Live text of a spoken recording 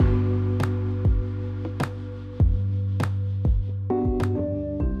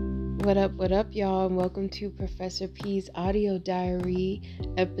What up, y'all? And welcome to Professor P's Audio Diary,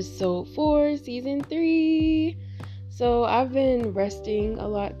 Episode 4, Season 3. So, I've been resting a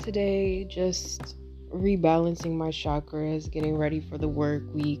lot today, just rebalancing my chakras, getting ready for the work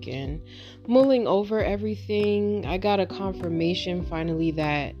week, and mulling over everything. I got a confirmation finally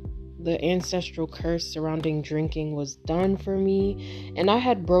that the ancestral curse surrounding drinking was done for me, and I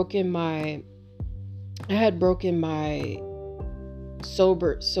had broken my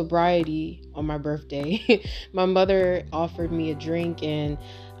sobriety on my birthday. My mother offered me a drink, and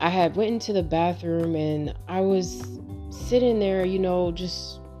I had went into the bathroom, and I was sitting there,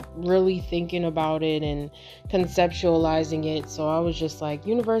 just really thinking about it and conceptualizing it. So I was just like,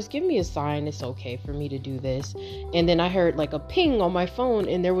 universe, give me a sign it's okay for me to do this. And then I heard like a ping on my phone,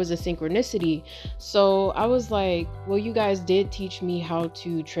 and there was a synchronicity. So I was like, well, you guys did teach me how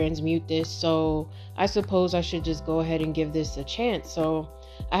to transmute this, so I suppose I should just go ahead and give this a chance. So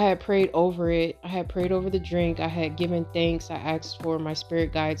I had prayed over it. I had prayed over the drink. I had given thanks. I asked for my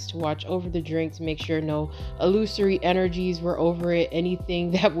spirit guides to watch over the drink to make sure no illusory energies were over it.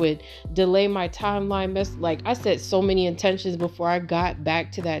 Anything that would delay my timeline. Like, I set so many intentions before I got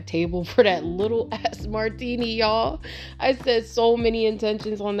back to that table for that little ass martini, y'all. I set so many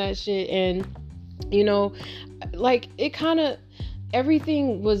intentions on that shit. And, like, it kind of,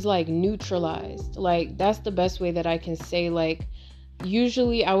 everything was like neutralized. Like, that's the best way that I can say. Like,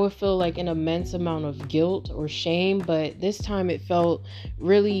 usually I would feel like an immense amount of guilt or shame, but this time it felt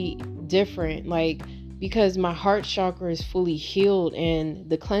really different, like, because my heart chakra is fully healed, and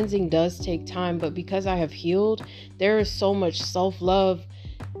the cleansing does take time, but because I have healed, there is so much self-love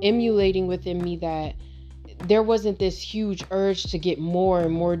emulating within me that there wasn't this huge urge to get more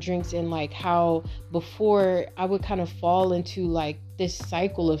and more drinks. And like how before I would kind of fall into like this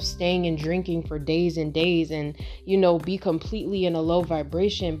cycle of staying and drinking for days and days and, be completely in a low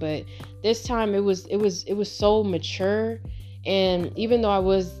vibration. But this time it was so mature. And even though I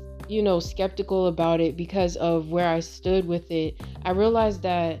was, skeptical about it because of where I stood with it, I realized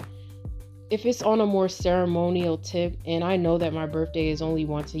that if it's on a more ceremonial tip, and I know that my birthday is only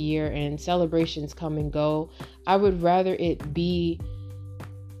once a year and celebrations come and go, I would rather it be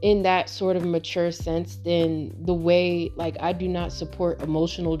in that sort of mature sense than the way, like, I do not support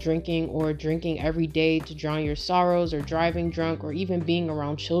emotional drinking or drinking every day to drown your sorrows or driving drunk or even being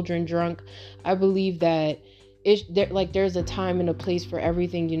around children drunk. I believe that there's a time and a place for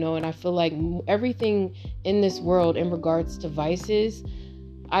everything, and I feel like everything in this world in regards to vices,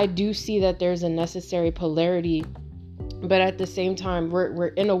 I do see that there's a necessary polarity, but at the same time, we're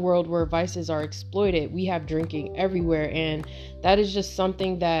in a world where vices are exploited. We have drinking everywhere, and that is just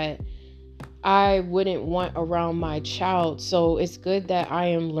something that I wouldn't want around my child. So it's good that I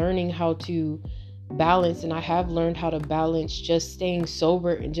am learning how to balance, and I have learned how to balance just staying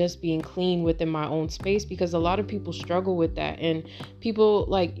sober and just being clean within my own space, because a lot of people struggle with that. And people,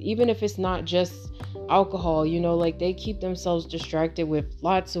 like, even if it's not just alcohol, like, they keep themselves distracted with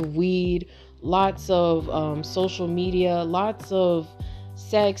lots of weed, lots of social media, lots of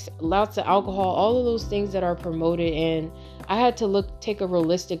sex, lots of alcohol, all of those things that are promoted. And I had to take a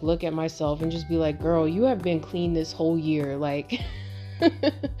realistic look at myself and just be like, girl, you have been clean this whole year. Like,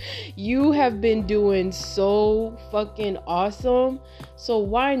 you have been doing so fucking awesome. So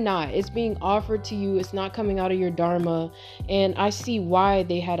why not? It's being offered to you. It's not coming out of your dharma. And I see why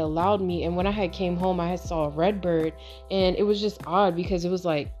they had allowed me. And when I had came home, I had saw a red bird, and it was just odd because it was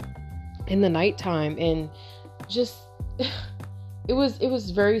like in the nighttime, and just it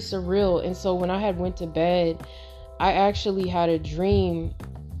was very surreal. And so when I had went to bed, I actually had a dream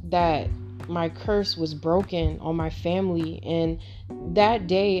that my curse was broken on my family. And that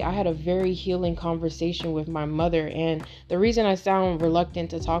day I had a very healing conversation with my mother. And the reason I sound reluctant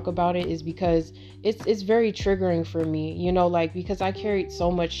to talk about it is because it's very triggering for me, because I carried so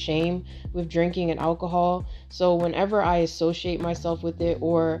much shame with drinking and alcohol. So whenever I associate myself with it,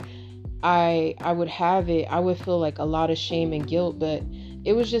 or I would have it, I would feel like a lot of shame and guilt. But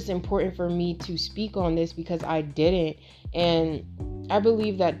it was just important for me to speak on this because I didn't. And I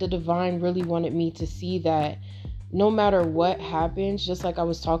believe that the divine really wanted me to see that no matter what happens, just like I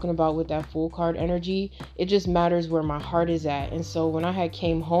was talking about with that full card energy, it just matters where my heart is at. And so when I had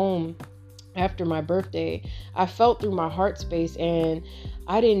came home after my birthday, I felt through my heart space, and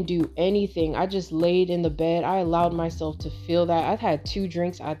I didn't do anything. I just laid in the bed. I allowed myself to feel that. I had 2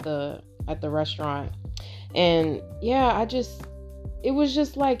 drinks at the restaurant. And yeah, it was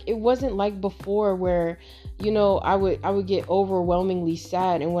just like, it wasn't like before where, I would get overwhelmingly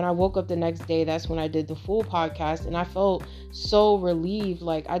sad. And when I woke up the next day, that's when I did the full podcast, and I felt so relieved.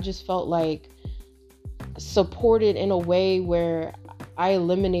 Like, I just felt like supported in a way where I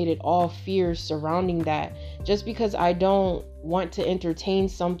eliminated all fears surrounding that. Just because I don't want to entertain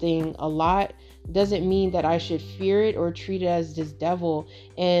something a lot doesn't mean that I should fear it or treat it as this devil.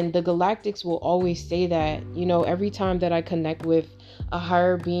 And the Galactics will always say that, every time that I connect with a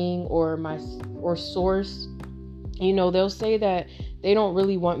higher being or source, they'll say that they don't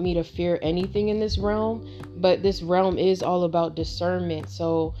really want me to fear anything in this realm, but this realm is all about discernment.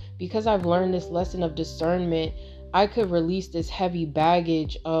 So because I've learned this lesson of discernment, I could release this heavy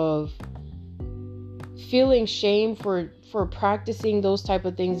baggage of feeling shame for practicing those type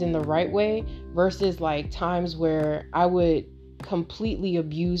of things in the right way versus like times where I would completely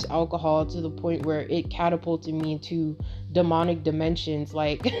abuse alcohol to the point where it catapulted me into demonic dimensions,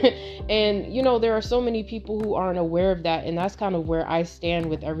 like and there are so many people who aren't aware of that, and that's kind of where I stand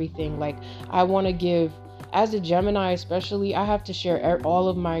with everything. Like, I want to give, as a Gemini especially, I have to share all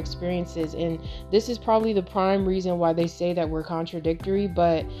of my experiences, and this is probably the prime reason why they say that we're contradictory,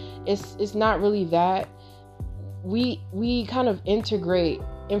 but it's not really that. We kind of integrate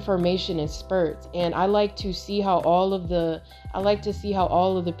information in spurts, and I like to see how all of the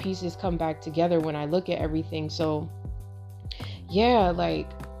pieces come back together when I look at everything. So yeah, like,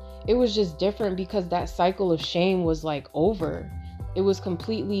 it was just different because that cycle of shame was like over. It was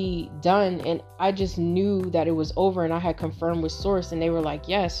completely done, and I just knew that it was over, and I had confirmed with source, and they were like,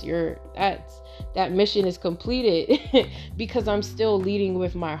 yes, that mission is completed because I'm still leading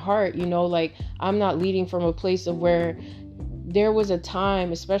with my heart, like, I'm not leading from a place of where there was a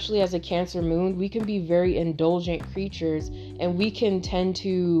time, especially as a Cancer moon, we can be very indulgent creatures, and we can tend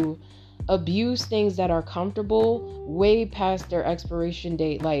to abuse things that are comfortable way past their expiration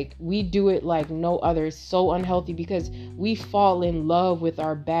date. Like, we do it like no other. It's so unhealthy because we fall in love with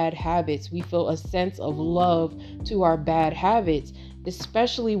our bad habits. We feel a sense of love to our bad habits,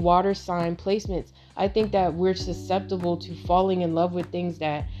 especially water sign placements. I think that we're susceptible to falling in love with things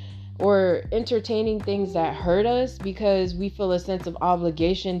that, or entertaining things that hurt us because we feel a sense of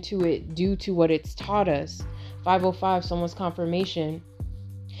obligation to it due to what it's taught us. 505, someone's confirmation.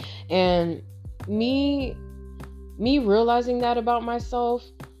 And me realizing that about myself,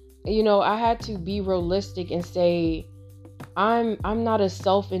 I had to be realistic and say, I'm not a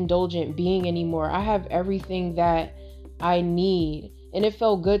self-indulgent being anymore. I have everything that I need. And it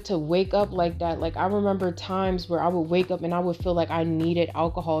felt good to wake up like that. Like, I remember times where I would wake up and I would feel like I needed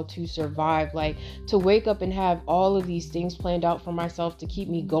alcohol to survive. Like, to wake up and have all of these things planned out for myself to keep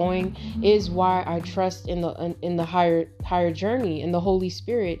me going is why I trust in the higher journey, in the Holy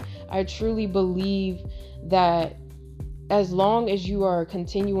Spirit. I truly believe that as long as you are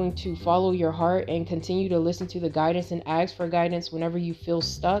continuing to follow your heart and continue to listen to the guidance and ask for guidance whenever you feel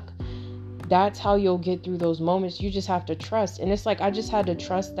stuck, that's how you'll get through those moments. You just have to trust. And it's like, I just had to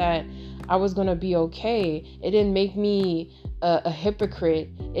trust that I was going to be okay. It didn't make me a hypocrite.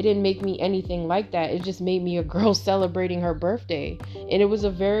 It didn't make me anything like that. It just made me a girl celebrating her birthday. And it was a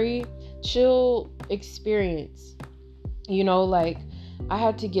very chill experience. Like, I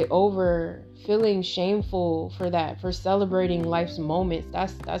had to get over feeling shameful for that, for celebrating life's moments.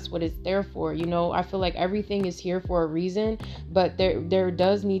 That's what it's there for. I feel like everything is here for a reason, but there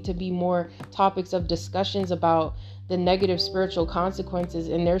does need to be more topics of discussions about the negative spiritual consequences,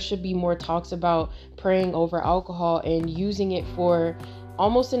 and there should be more talks about praying over alcohol and using it for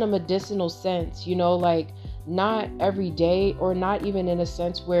almost in a medicinal sense, like not every day, or not even in a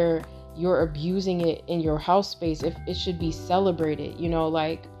sense where you're abusing it in your house space. If it should be celebrated,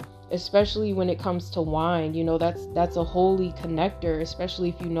 like, especially when it comes to wine, that's a holy connector, especially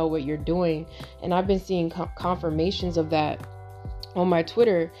if you know what you're doing. And I've been seeing confirmations of that on my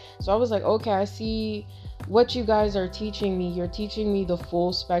Twitter. So I was like, okay, I see what you guys are teaching me. You're teaching me the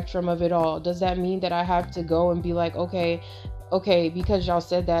full spectrum of it all. Does that mean that I have to go and be like, okay, because y'all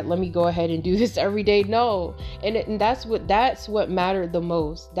said that, let me go ahead and do this every day? No. And that's what mattered the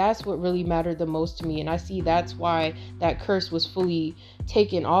most. That's what really mattered the most to me. And I see that's why that curse was fully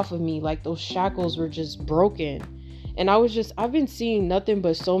taken off of me. Like, those shackles were just broken. And I've been seeing nothing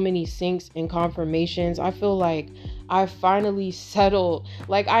but so many syncs and confirmations. I feel like I finally settled.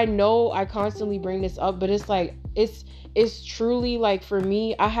 Like, I know I constantly bring this up, but it's like, it's truly like, for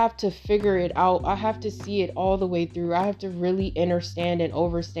me, I have to figure it out. I have to see it all the way through. I have to really understand and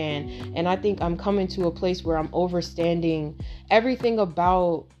overstand. And I think I'm coming to a place where I'm overstanding everything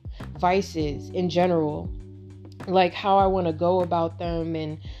about vices in general, like how I want to go about them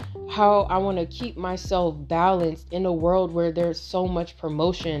and how I want to keep myself balanced in a world where there's so much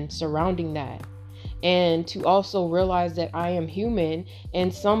promotion surrounding that. and to also realize that I am human,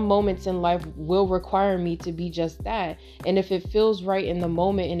 and some moments in life will require me to be just that. And if it feels right in the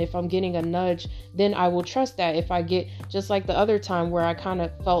moment, and if I'm getting a nudge, then I will trust that. If I get, just like the other time where I kind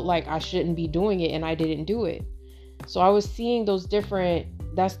of felt like I shouldn't be doing it and I didn't do it. So I was seeing those different,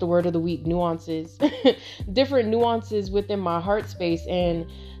 that's the word of the week, nuances, different nuances within my heart space, and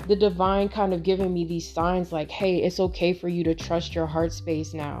the divine kind of giving me these signs like, hey, it's okay for you to trust your heart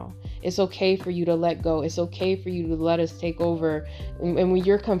space now. It's okay for you to let go. It's okay for you to let us take over. And when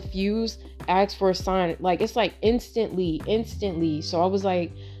you're confused, ask for a sign. Like, it's like instantly. So I was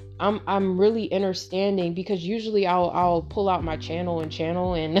like, I'm really understanding, because usually I'll pull out my channel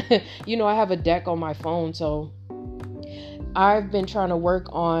and I have a deck on my phone. So I've been trying to work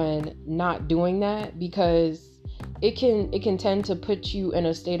on not doing that, because it can tend to put you in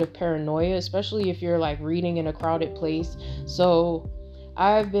a state of paranoia, especially if you're like reading in a crowded place. So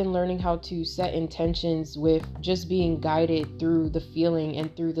I've been learning how to set intentions with just being guided through the feeling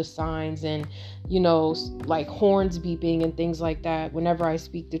and through the signs, and like horns beeping and things like that whenever I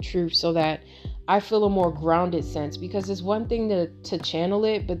speak the truth, so that I feel a more grounded sense. Because it's one thing to channel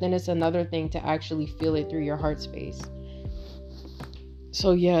it, but then it's another thing to actually feel it through your heart space.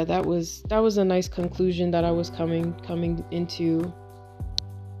 So yeah, that was a nice conclusion that I was coming into.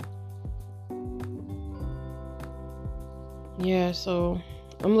 Yeah, so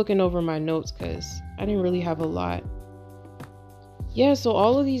I'm looking over my notes because I didn't really have a lot. Yeah, so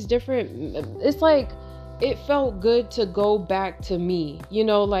all of these different, it's like, it felt good to go back to me,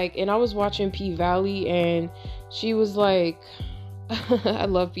 and I was watching P Valley, and she was like, I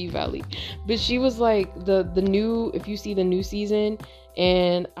love P Valley, but she was like the new, if you see the new season,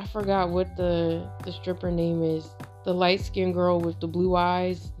 and I forgot what the stripper name is, the light-skinned girl with the blue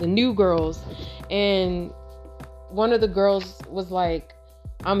eyes, the new girls, and one of the girls was like,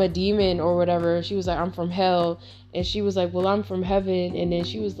 I'm a demon or whatever. She was like, I'm from hell. And she was like, well, I'm from heaven. And then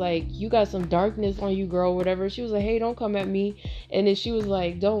she was like, you got some darkness on you, girl, whatever. She was like, hey, don't come at me. And then she was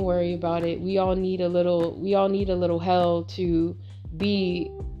like, don't worry about it. We all need a little hell to be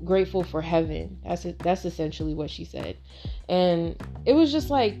grateful for heaven. That's essentially what she said. And it was just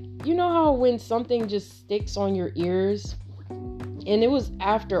like, how when something just sticks on your ears. And it was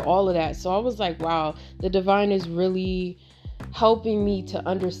after all of that. So I was like, wow, the divine is really helping me to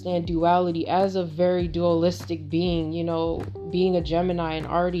understand duality as a very dualistic being, being a Gemini and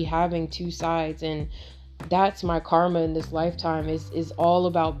already having two sides. And that's my karma in this lifetime, is all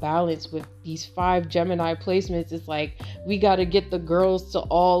about balance. With these 5 Gemini placements, it's like, we got to get the girls to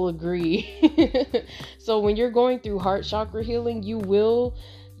all agree. So when you're going through heart chakra healing, you will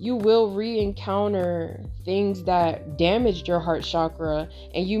re-encounter things that damaged your heart chakra,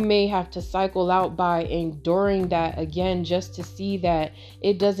 and you may have to cycle out by enduring that again, just to see that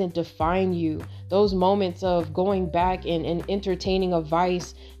it doesn't define you. Those moments of going back and entertaining a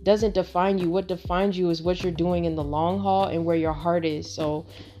vice doesn't define you. What defines you is what you're doing in the long haul and where your heart is. So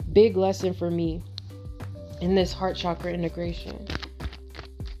big lesson for me in this heart chakra integration.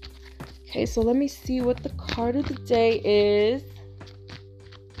 Okay, so let me see what the card of the day is.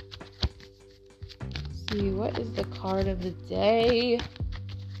 What is the card of the day?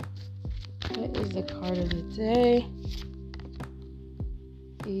 What is the card of the day?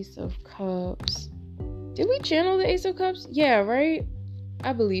 Ace of Cups. Did we channel the Ace of Cups? Yeah, right?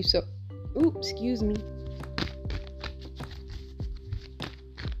 I believe so. Ooh, excuse me.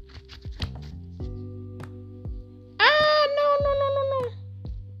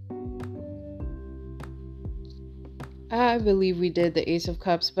 I believe we did the Ace of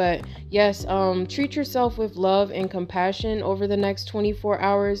Cups, but yes, treat yourself with love and compassion over the next 24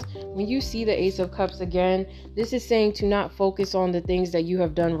 hours. When you see the Ace of Cups again, this is saying to not focus on the things that you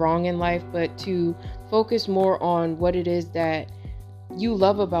have done wrong in life, but to focus more on what it is that you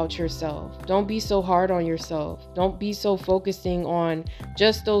love about yourself. Don't be so hard on yourself. Don't be so focusing on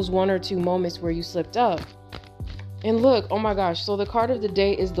just those 1 or 2 moments where you slipped up. And look, oh my gosh, so the card of the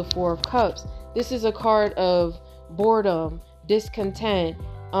day is the 4 of Cups. This is a card of boredom, discontent,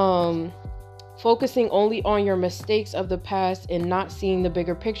 focusing only on your mistakes of the past and not seeing the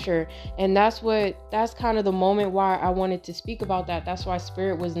bigger picture. And that's kind of the moment why I wanted to speak about that. That's why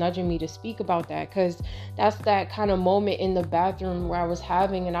Spirit was nudging me to speak about that, because that's that kind of moment in the bathroom where I was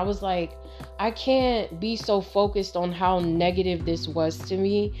having, and I was like, I can't be so focused on how negative this was to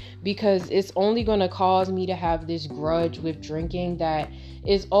me, because it's only going to cause me to have this grudge with drinking that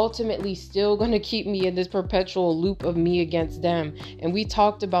is ultimately still going to keep me in this perpetual loop of me against them. And we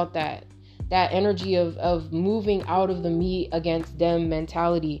talked about that energy of moving out of the me against them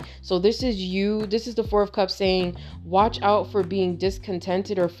mentality. So this is the 4 of Cups saying, watch out for being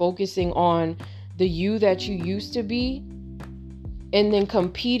discontented or focusing on the you that you used to be, and then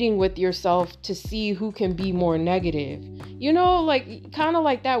competing with yourself to see who can be more negative. You know, like kind of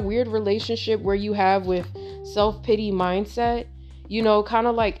like that weird relationship where you have with self-pity mindset. You know, kind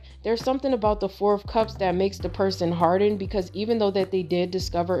of like there's something about the Four of Cups that makes the person harden, because even though that they did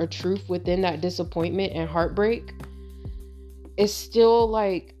discover a truth within that disappointment and heartbreak, it's still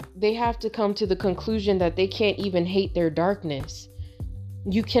like they have to come to the conclusion that they can't even hate their darkness.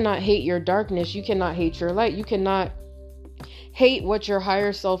 You cannot hate your darkness. You cannot hate your light. You cannot hate what your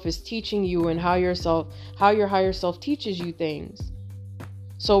higher self is teaching you and how your higher self teaches you things.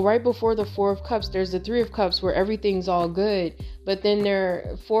 So right before the Four of Cups, there's the Three of Cups where everything's all good. But then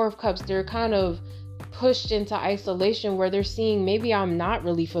there Four of Cups, they're kind of pushed into isolation where they're seeing, maybe I'm not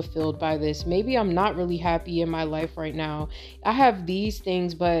really fulfilled by this. Maybe I'm not really happy in my life right now. I have these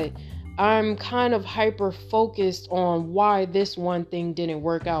things, but I'm kind of hyper focused on why this one thing didn't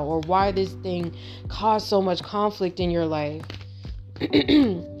work out, or why this thing caused so much conflict in your life.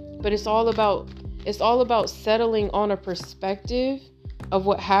 But it's all about settling on a perspective of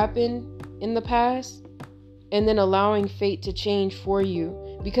what happened in the past, and then allowing fate to change for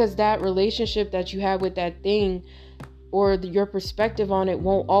you, because that relationship that you have with that thing, or your perspective on it,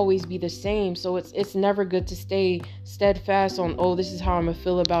 won't always be the same. So it's never good to stay steadfast on, oh, this is how I'm gonna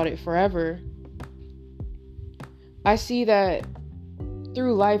feel about it forever. I see that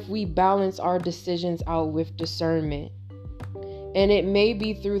through life we balance our decisions out with discernment, and it may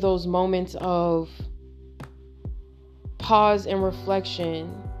be through those moments of pause and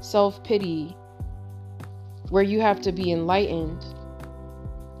reflection, self-pity, where you have to be enlightened.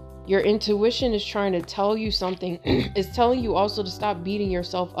 Your intuition is trying to tell you something. It's telling you also to stop beating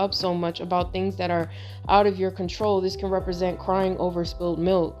yourself up so much about things that are out of your control. This can represent crying over spilled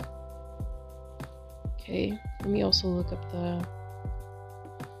milk. Okay, let me also look up the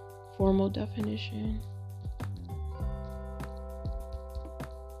formal definition.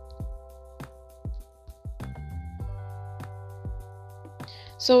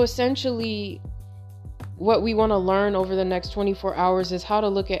 So essentially, what we want to learn over the next 24 hours is how to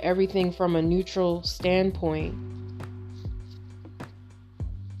look at everything from a neutral standpoint.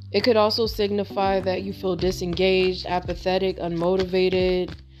 It could also signify that you feel disengaged, apathetic,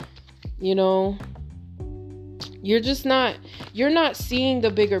 unmotivated. You know, you're not seeing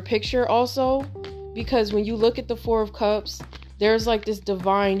the bigger picture also, because when you look at the Four of Cups, there's like this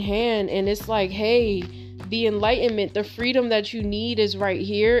divine hand, and it's like, hey, the enlightenment, the freedom that you need is right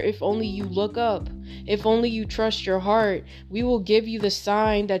here. If only you look up, if only you trust your heart, we will give you the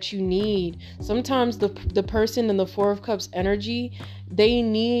sign that you need. Sometimes the person in the Four of Cups energy, they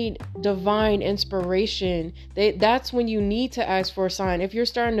need divine inspiration. That's when you need to ask for a sign. If you're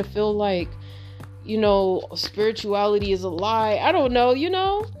starting to feel like, you know, spirituality is a lie, I don't know, you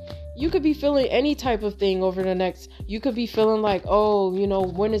know, you could be feeling any type of thing over the next, you could be feeling like, oh, you know,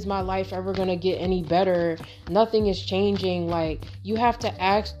 when is my life ever going to get any better? Nothing is changing. Like, you have to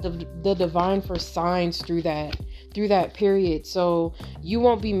ask the divine for signs through that period. So you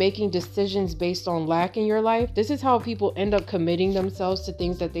won't be making decisions based on lack in your life. This is how people end up committing themselves to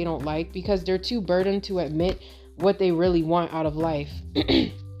things that they don't like, because they're too burdened to admit what they really want out of life.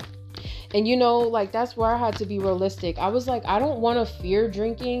 And you know, like, that's where I had to be realistic. I was like, I don't want to fear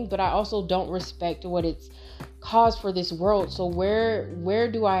drinking, but I also don't respect what it's caused for this world. So where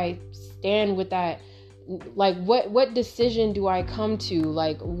do I stand with that? Like, what decision do I come to?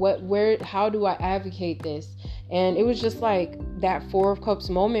 Like, how do I advocate this? And it was just like that Four of Cups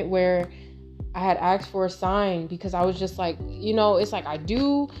moment where I had asked for a sign, because I was just like, you know, it's like I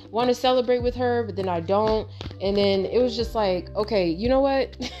do want to celebrate with her, but then I don't. And then it was just like, okay, you know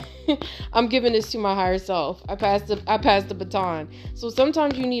what? I'm giving this to my higher self. I passed the baton. So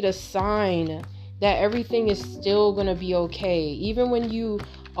sometimes you need a sign that everything is still going to be okay. Even when you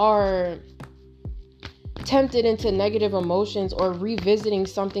are tempted into negative emotions or revisiting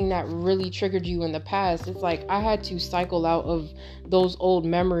something that really triggered you in the past, it's like I had to cycle out of those old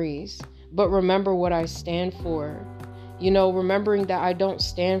memories, but remember what I stand for. You know, remembering that I don't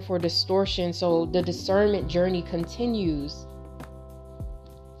stand for distortion. So the discernment journey continues.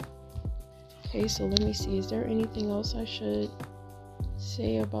 Okay, so let me see. Is there anything else I should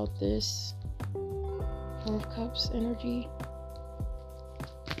say about this Four of Cups energy?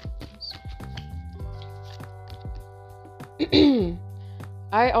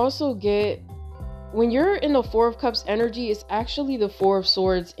 I also get, when you're in the Four of Cups energy, it's actually the Four of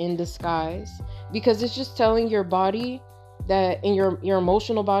Swords in disguise, because it's just telling your body that, in your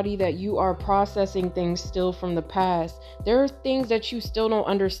emotional body, that you are processing things still from the past. There are things that you still don't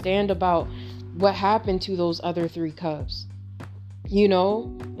understand about what happened to those other three cups. you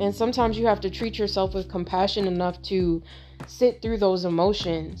know? And sometimes you have to treat yourself with compassion enough to sit through those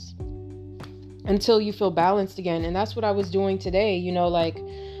emotions until you feel balanced again. And that's what I was doing today, you know, like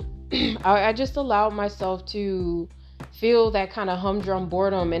I just allowed myself to feel that kind of humdrum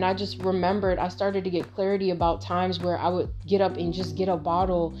boredom. And I just remembered, I started to get clarity about times where I would get up and just get a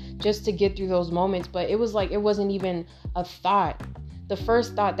bottle just to get through those moments. But it was like, it wasn't even a thought. The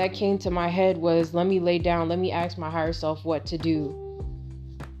first thought that came to my head was, let me lay down, let me ask my higher self what to do.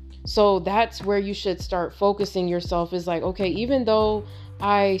 So that's where you should start focusing yourself, is like, okay, even though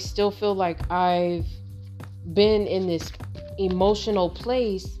I still feel like I've been in this emotional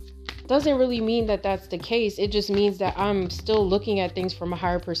place, doesn't really mean that that's the case. It just means that I'm still looking at things from a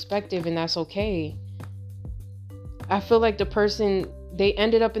higher perspective, and that's okay. I feel like the person, they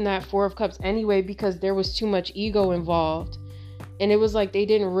ended up in that Four of Cups anyway because there was too much ego involved. And it was like they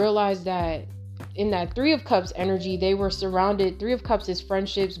didn't realize that in that Three of Cups energy, they were surrounded. Three of Cups is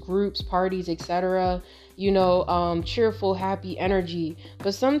friendships, groups, parties, etc. You know, cheerful, happy energy.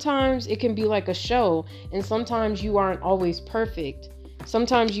 But sometimes it can be like a show, and sometimes you aren't always perfect.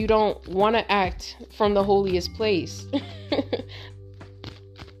 Sometimes you don't want to act from the holiest place.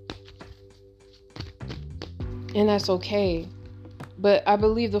 And that's okay. But I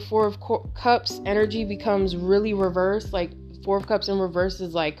believe the Four of Cups energy becomes really reversed. Like Four of Cups in reverse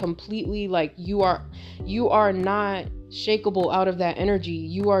is like completely like you are not shakeable out of that energy.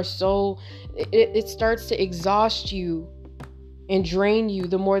 You are so, it starts to exhaust you and drain you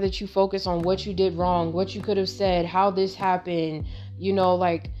the more that you focus on what you did wrong, what you could have said, how this happened. You know,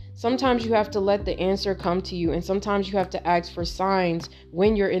 like sometimes you have to let the answer come to you, and sometimes you have to ask for signs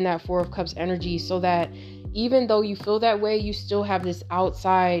when you're in that Four of Cups energy, so that even though you feel that way, you still have this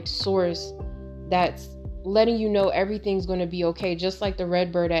outside source that's letting you know everything's going to be okay, just like the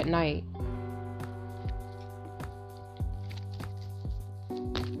red bird at night.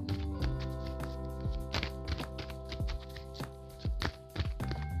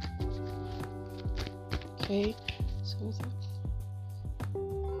 Okay,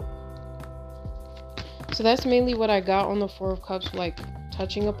 so that's mainly what I got on the Four of Cups, like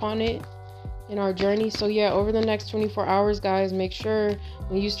touching upon it in our journey. So yeah, over the next 24 hours, guys, make sure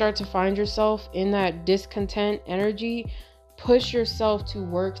when you start to find yourself in that discontent energy, push yourself to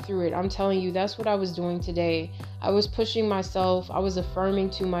work through it. I'm telling you, that's what I was doing today. I was pushing myself. I was affirming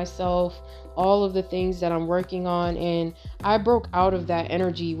to myself all of the things that I'm working on, and I broke out of that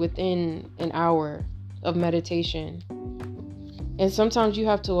energy within an hour of meditation. And sometimes you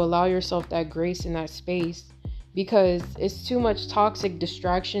have to allow yourself that grace in that space, because it's too much toxic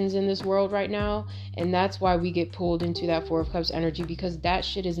distractions in this world right now. And that's why we get pulled into that Four of Cups energy, because that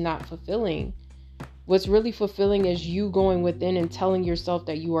shit is not fulfilling. What's really fulfilling is you going within and telling yourself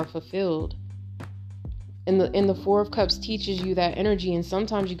that you are fulfilled. And the Four of Cups teaches you that energy. And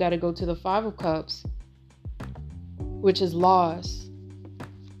sometimes you got to go to the Five of Cups, which is loss,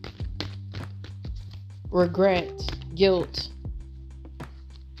 regret, guilt.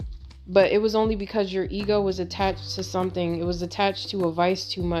 But it was only because your ego was attached to something. It was attached to a vice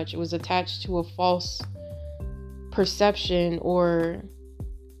too much. It was attached to a false perception or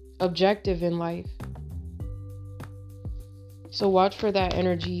objective in life. So watch for that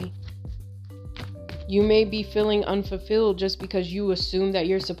energy. You may be feeling unfulfilled just because you assume that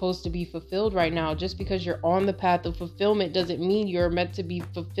you're supposed to be fulfilled right now. Just because you're on the path of fulfillment doesn't mean you're meant to be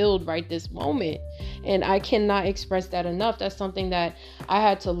fulfilled right this moment. And I cannot express that enough. That's something that I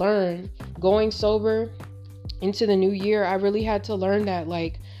had to learn. Going sober into the new year, I really had to learn that,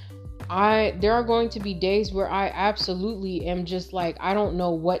 like, there are going to be days where I absolutely am just like, I don't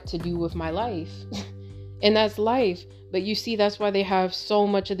know what to do with my life. And that's life. But you see, that's why they have so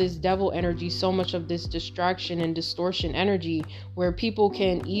much of this devil energy, so much of this distraction and distortion energy, where people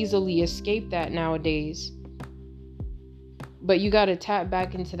can easily escape that nowadays. But you got to tap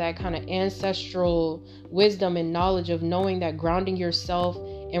back into that kind of ancestral wisdom and knowledge of knowing that, grounding yourself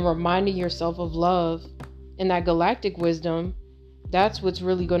and reminding yourself of love and that galactic wisdom. That's what's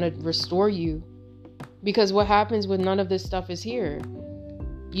really going to restore you. Because what happens when none of this stuff is here?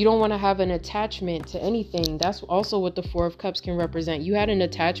 You don't want to have an attachment to anything. That's also what the Four of Cups can represent. You had an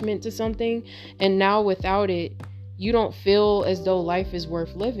attachment to something, and now without it, you don't feel as though life is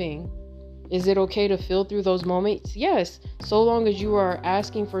worth living. Is it okay to feel through those moments? Yes, so long as you are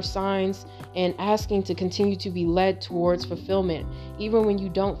asking for signs and asking to continue to be led towards fulfillment. Even when you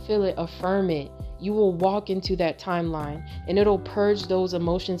don't feel it, affirm it. You will walk into that timeline, and it'll purge those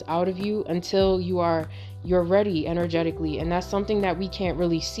emotions out of you until you're ready energetically. And that's something that we can't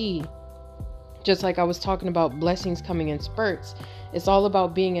really see. Just like I was talking about blessings coming in spurts. It's all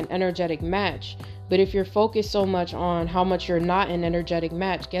about being an energetic match. But if you're focused so much on how much you're not an energetic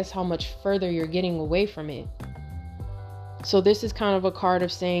match, guess how much further you're getting away from it. So this is kind of a card of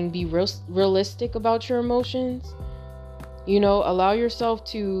saying be realistic about your emotions. You know, allow yourself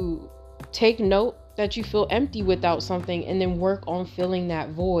to take note that you feel empty without something, and then work on filling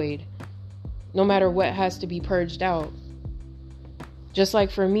that void, no matter what has to be purged out. Just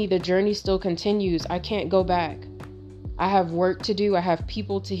like for me, the journey still continues. I can't go back. I have work to do. I have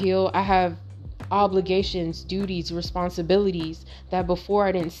people to heal. I have obligations, duties, responsibilities that before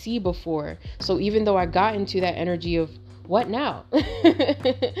I didn't see before. So even though I got into that energy of what now?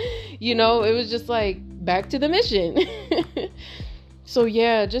 You know, it was just like back to the mission. So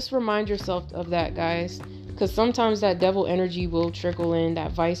yeah, just remind yourself of that, guys, because sometimes that devil energy will trickle in,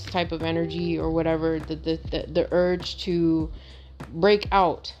 that vice type of energy or whatever, the urge to break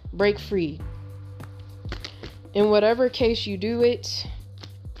out, break free. In whatever case you do it,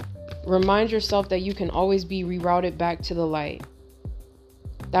 remind yourself that you can always be rerouted back to the light.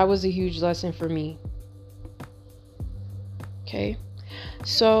 That was a huge lesson for me. Okay,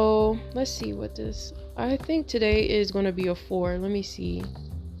 so let's see what this, I think today is going to be a 4. Let me see.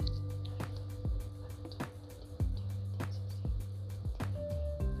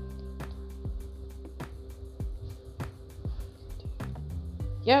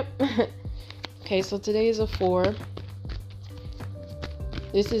 Yep. Okay, so today is a 4.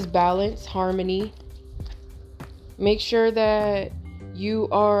 This is balance, harmony. Make sure that you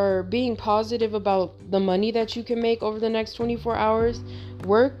are being positive about the money that you can make over the next 24 hours.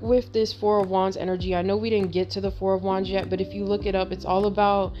 Work with this 4 of Wands energy. I know we didn't get to the 4 of Wands yet, but if you look it up, it's all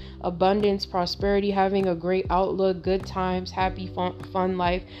about abundance, prosperity, having a great outlook, good times, happy, fun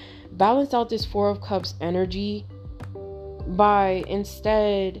life. Balance out this 4 of Cups energy by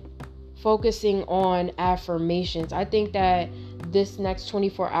instead focusing on affirmations. I think that this next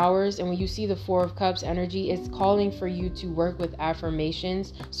 24 hours, and when you see the 4 of Cups energy, it's calling for you to work with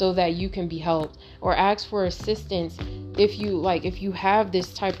affirmations so that you can be helped, or ask for assistance if you have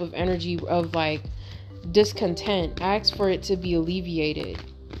this type of energy of like discontent. Ask for it to be alleviated.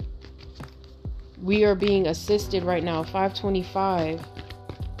 We are being assisted right now, 525.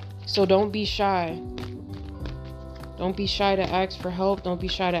 So don't be shy. Don't be shy to ask for help. Don't be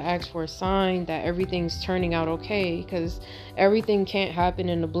shy to ask for a sign that everything's turning out okay, because everything can't happen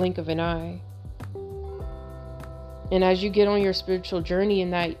in the blink of an eye. And as you get on your spiritual journey,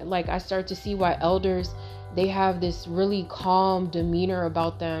 and that, like, I start to see why elders, they have this really calm demeanor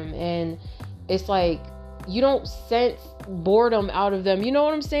about them, and it's like you don't sense boredom out of them. You know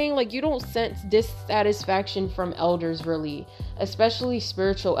what I'm saying? Like, you don't sense dissatisfaction from elders, really, especially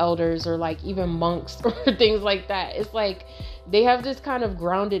spiritual elders, or like even monks or things like that. It's like they have this kind of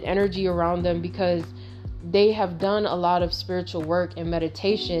grounded energy around them because they have done a lot of spiritual work and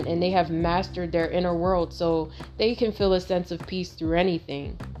meditation, and they have mastered their inner world, so they can feel a sense of peace through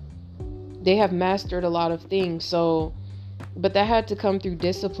anything. They have mastered a lot of things, so, but that had to come through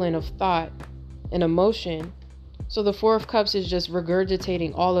discipline of thought and emotion. So the 4 of Cups is just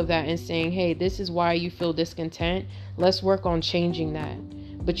regurgitating all of that and saying, hey, this is why you feel discontent. Let's work on changing that.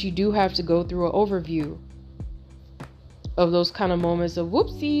 But you do have to go through an overview of those kind of moments of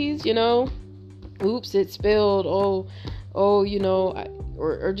whoopsies, you know, oops, it spilled. Oh, you know,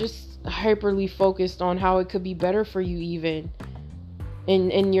 or just hyperly focused on how it could be better for you even.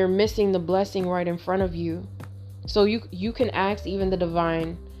 And you're missing the blessing right in front of you. So you can ask even the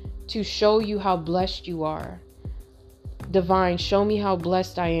divine to show you how blessed you are. Divine, show me how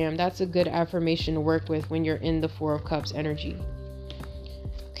blessed I am. That's a good affirmation to work with when you're in the 4 of Cups energy.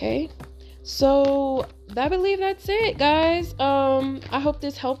 Okay, so I believe that's it, guys. I hope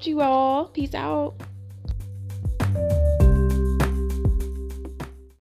this helped you all. Peace out.